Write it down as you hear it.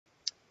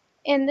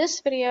In this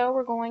video,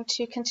 we're going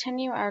to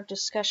continue our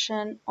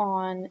discussion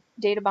on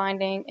data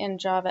binding in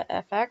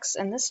JavaFX,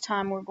 and this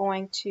time we're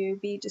going to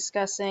be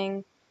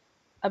discussing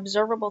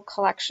observable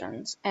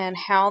collections and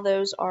how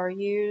those are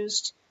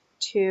used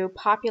to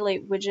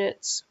populate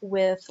widgets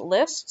with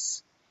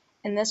lists.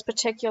 In this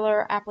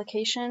particular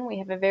application, we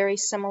have a very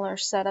similar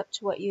setup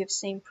to what you have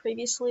seen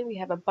previously. We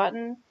have a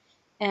button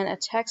and a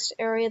text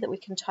area that we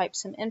can type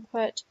some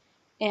input,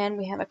 and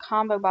we have a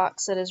combo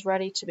box that is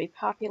ready to be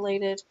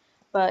populated,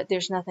 but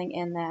there's nothing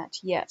in that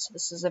yet. So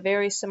this is a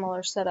very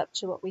similar setup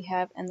to what we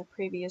have in the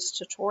previous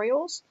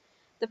tutorials.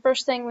 The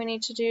first thing we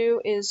need to do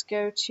is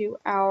go to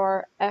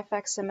our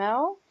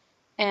FXML,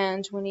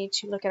 and we need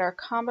to look at our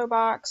combo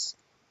box,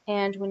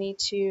 and we need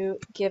to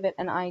give it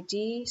an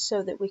ID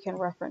so that we can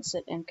reference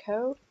it in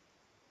code.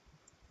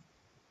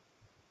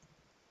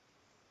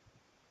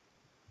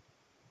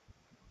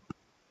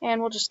 And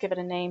we'll just give it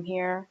a name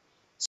here.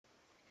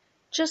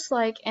 Just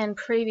like in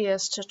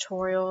previous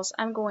tutorials,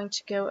 I'm going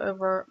to go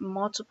over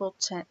multiple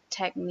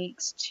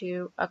techniques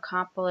to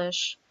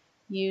accomplish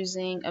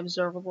using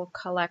observable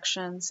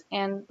collections,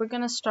 and we're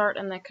going to start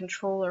in the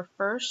controller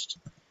first.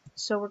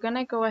 So we're going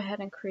to go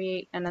ahead and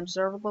create an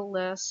observable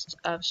list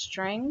of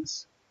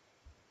strings,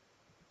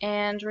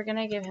 and we're going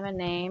to give him a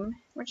name.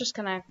 We're just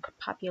going to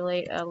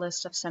populate a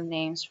list of some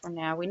names for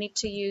now. We need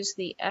to use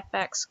the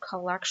FX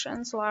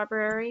Collections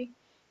library.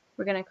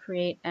 We're going to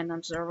create an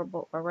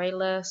observable array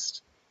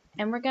list,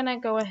 and we're going to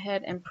go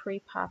ahead and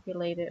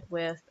pre-populate it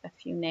with a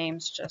few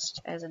names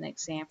just as an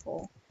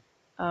example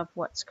of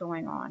what's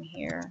going on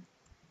here.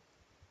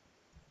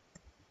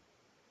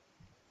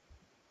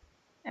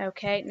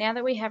 Okay, now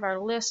that we have our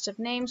list of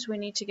names, we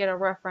need to get a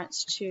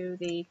reference to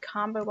the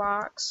combo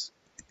box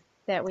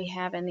that we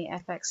have in the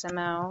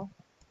FXML.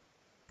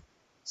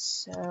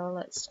 So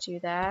let's do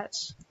that.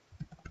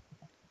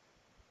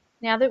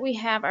 Now that we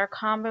have our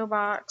combo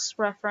box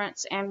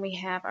reference and we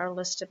have our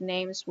list of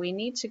names, we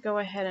need to go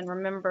ahead and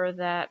remember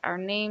that our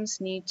names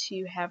need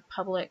to have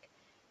public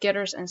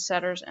getters and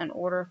setters in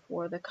order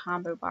for the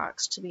combo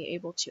box to be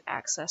able to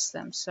access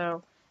them.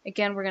 So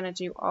again, we're going to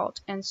do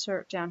Alt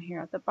Insert down here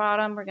at the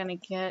bottom. We're going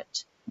to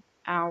get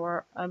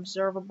our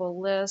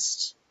observable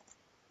list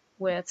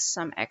with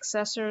some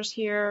accessors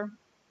here.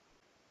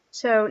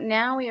 So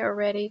now we are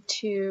ready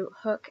to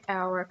hook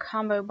our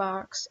combo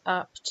box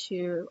up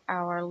to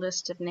our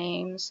list of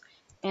names,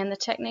 and the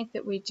technique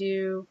that we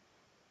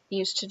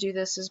use to do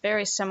this is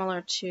very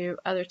similar to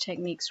other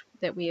techniques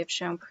that we have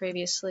shown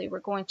previously. We're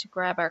going to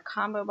grab our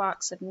combo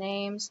box of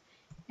names,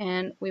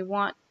 and we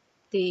want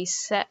the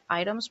set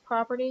items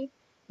property.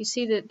 You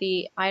see that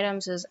the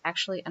items is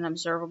actually an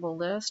observable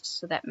list,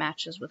 so that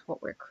matches with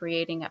what we're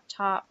creating up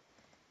top.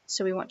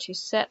 So we want to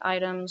set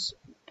items,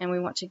 and we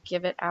want to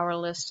give it our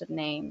list of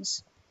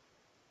names.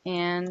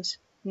 And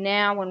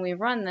now when we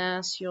run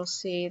this, you'll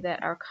see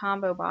that our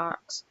combo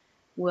box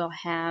will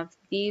have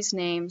these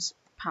names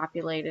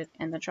populated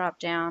in the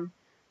drop-down,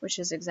 which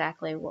is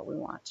exactly what we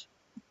want.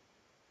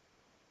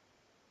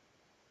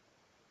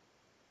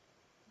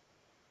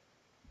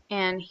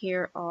 And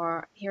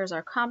here's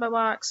our combo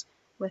box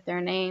with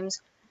their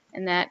names,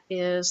 and that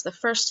is the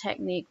first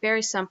technique.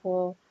 Very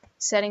simple,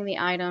 setting the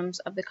items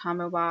of the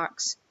combo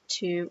box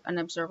to an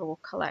observable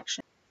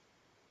collection.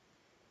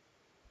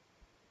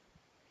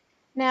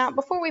 Now,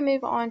 before we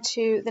move on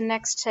to the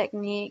next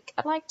technique,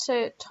 I'd like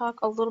to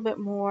talk a little bit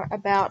more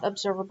about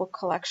observable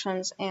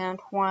collections and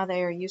why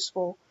they are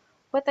useful.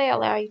 What they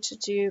allow you to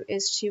do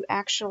is to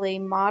actually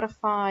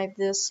modify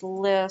this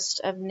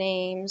list of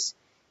names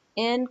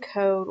in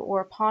code or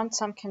upon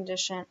some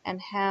condition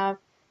and have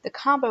the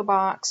combo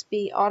box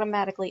be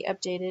automatically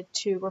updated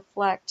to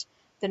reflect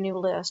the new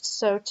list.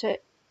 So to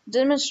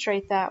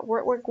demonstrate that,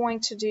 what we're going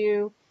to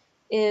do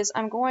is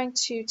I'm going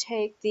to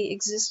take the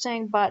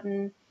existing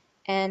button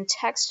and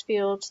text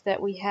fields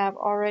that we have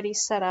already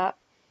set up,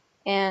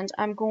 and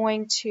I'm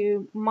going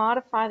to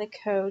modify the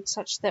code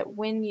such that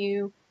when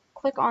you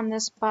click on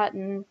this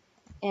button,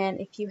 and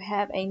if you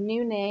have a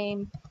new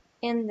name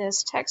in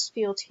this text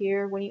field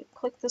here, when you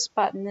click this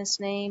button, this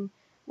name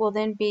will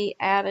then be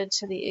added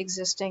to the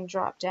existing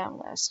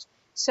drop-down list.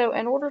 So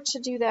in order to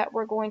do that,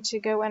 we're going to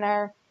go in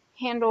our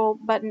handle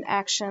button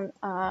action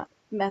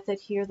method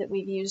here that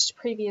we've used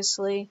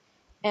previously,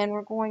 and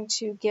we're going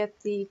to get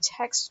the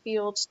text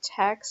field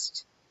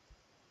text.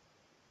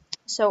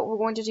 So what we're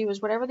going to do is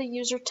whatever the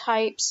user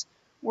types,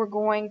 we're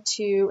going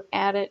to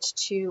add it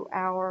to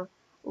our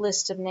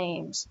list of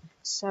names.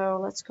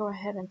 So let's go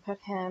ahead and put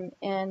him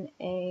in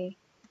a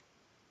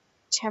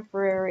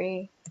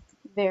temporary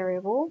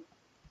variable.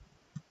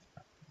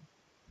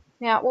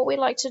 Now what we'd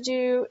like to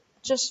do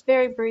just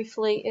very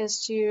briefly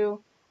is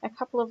do a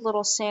couple of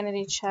little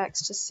sanity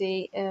checks to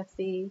see if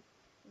the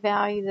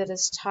value that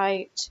is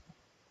typed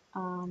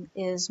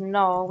is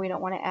null. We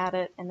don't want to add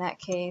it in that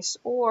case,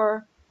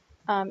 or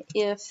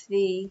if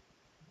the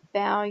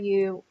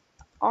value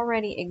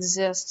already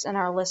exists in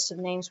our list of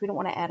names, we don't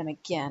want to add him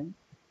again.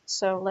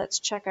 So let's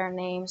check our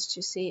names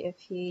to see if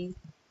he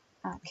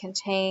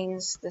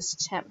contains this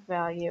temp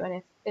value,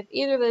 and if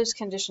either of those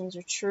conditions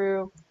are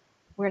true,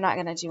 we're not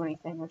going to do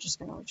anything. We're just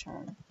going to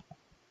return.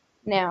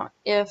 Now,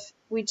 if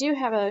we do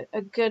have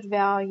a good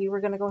value,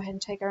 we're going to go ahead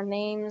and take our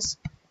names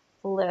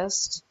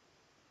list,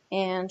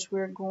 and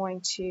we're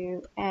going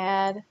to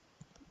add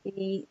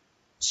the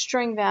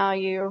string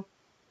value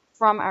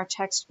from our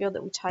text field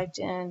that we typed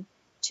in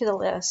to the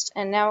list.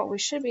 And now what we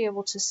should be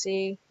able to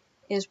see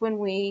is when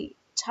we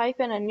type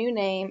in a new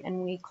name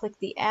and we click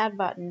the add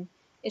button,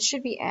 it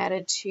should be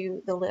added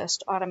to the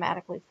list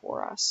automatically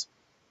for us.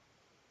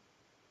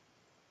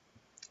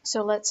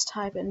 So let's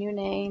type a new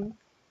name,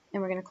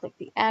 and we're going to click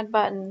the add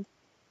button,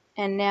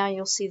 and now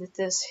you'll see that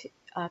this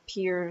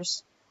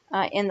appears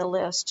in the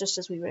list just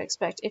as we would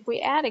expect. If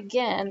we add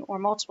again or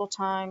multiple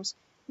times,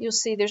 you'll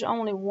see there's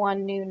only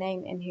one new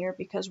name in here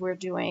because we're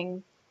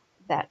doing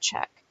that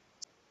check.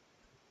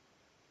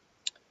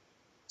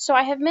 So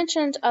I have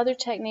mentioned other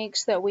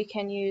techniques that we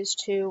can use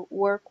to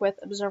work with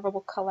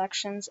observable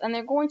collections, and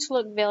they're going to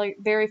look very,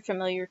 very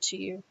familiar to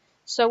you.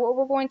 So what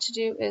we're going to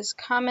do is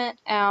comment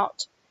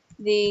out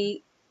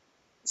the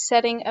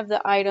setting of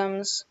the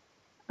items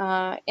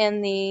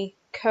in the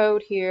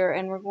code here,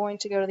 and we're going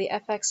to go to the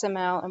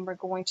FXML and we're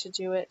going to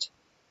do it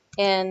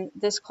in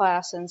this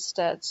class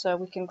instead. So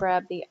we can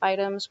grab the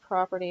items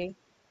property,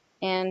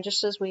 and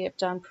just as we have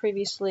done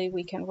previously,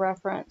 we can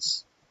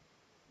reference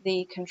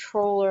the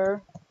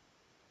controller.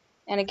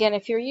 And again,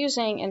 if you're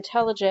using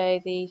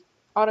IntelliJ, the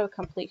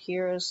autocomplete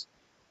here is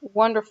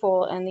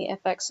wonderful in the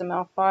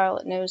FXML file.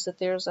 It knows that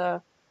there's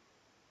a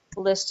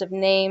list of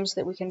names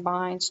that we can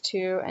bind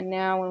to, and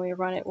now when we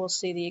run it, we'll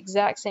see the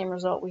exact same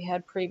result we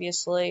had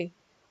previously,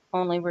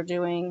 only we're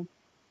doing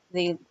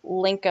the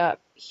link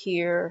up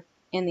here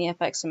in the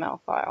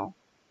FXML file.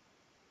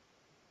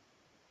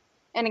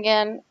 And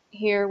again,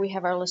 here we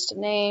have our list of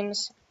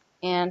names,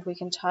 and we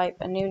can type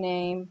a new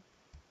name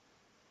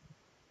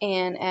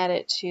and add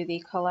it to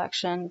the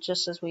collection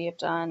just as we have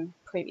done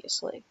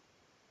previously.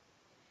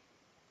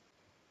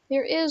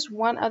 There is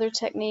one other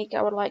technique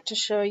I would like to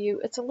show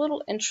you. It's a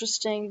little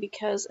interesting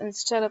because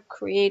instead of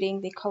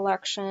creating the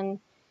collection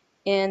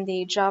in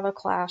the Java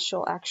class,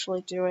 you'll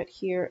actually do it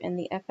here in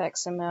the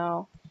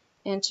FXML.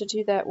 And to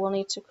do that, we'll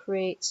need to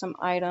create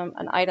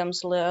an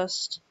items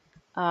list,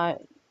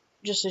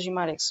 just as you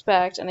might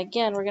expect. And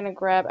again, we're going to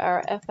grab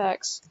our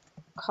FX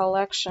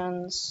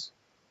Collections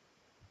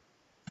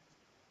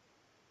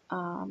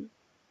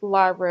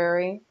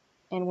library,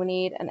 and we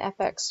need an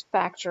FX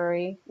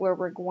factory where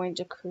we're going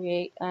to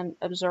create an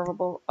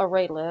observable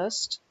array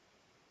list.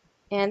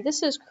 And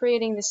this is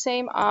creating the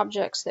same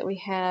objects that we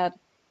had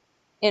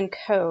in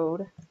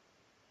code.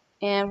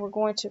 And we're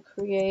going to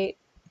create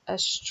a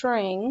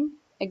string,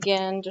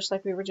 again, just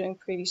like we were doing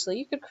previously.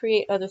 You could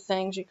create other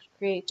things. You could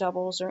create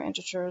doubles or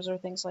integers or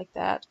things like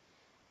that.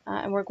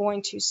 And we're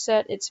going to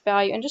set its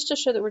value. And just to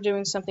show that we're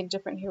doing something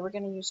different here, we're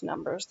going to use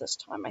numbers this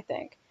time, I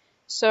think.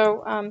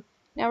 So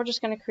now we're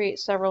just going to create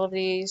several of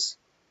these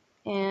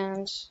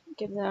and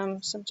give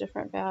them some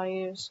different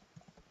values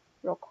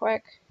real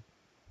quick.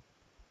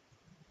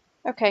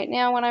 Okay,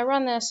 now when I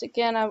run this,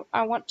 again,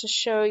 I want to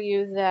show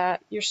you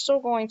that you're still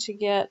going to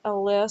get a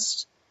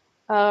list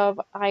of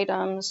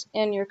items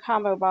in your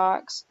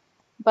ComboBox,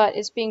 but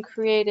it's being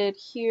created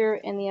here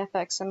in the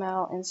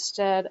FXML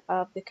instead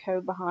of the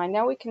code behind.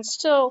 Now we can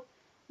still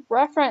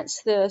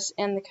reference this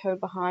in the code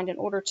behind. In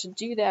order to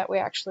do that, we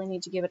actually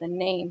need to give it a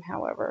name,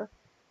 however.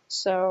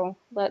 So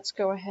let's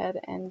go ahead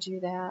and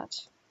do that.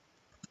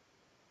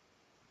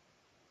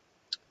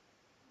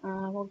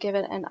 We'll give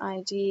it an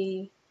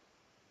ID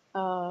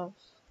of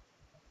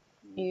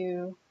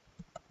new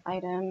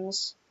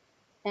items,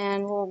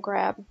 and we'll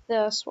grab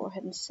this, we'll go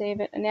ahead and save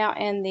it. And now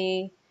in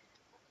the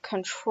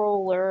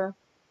controller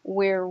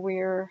where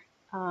we're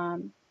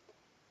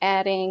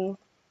adding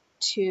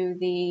to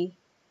the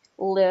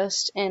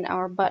list in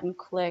our button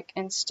click,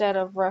 instead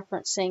of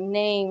referencing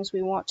names,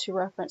 we want to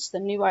reference the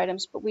new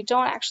items, but we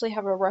don't actually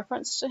have a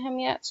reference to him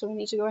yet, so we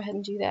need to go ahead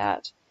and do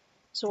that.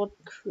 So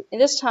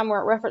this time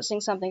we're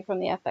referencing something from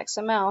the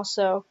FXML,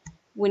 so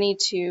we need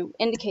to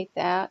indicate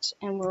that,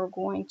 and we're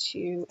going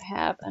to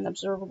have an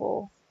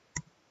observable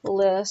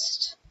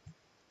list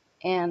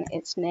and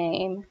its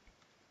name.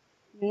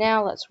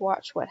 Now let's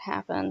watch what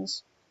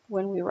happens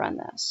when we run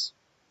this.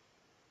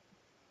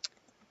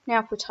 Now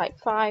if we type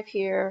 5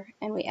 here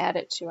and we add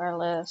it to our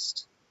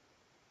list,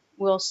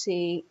 we'll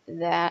see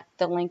that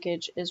the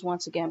linkage is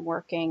once again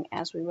working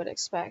as we would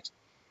expect.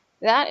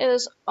 That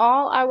is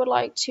all I would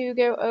like to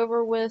go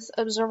over with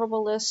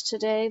Observable List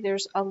today.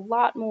 There's a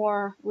lot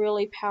more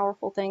really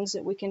powerful things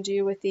that we can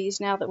do with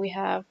these now that we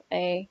have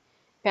a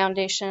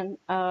foundation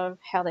of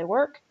how they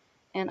work,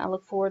 and I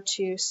look forward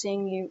to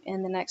seeing you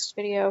in the next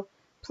video.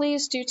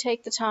 Please do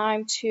take the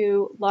time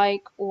to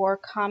like or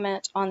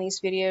comment on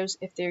these videos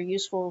if they're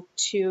useful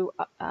to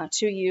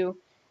you.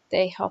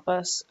 They help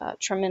us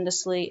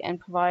tremendously in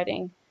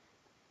providing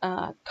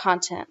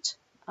content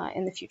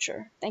in the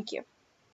future. Thank you.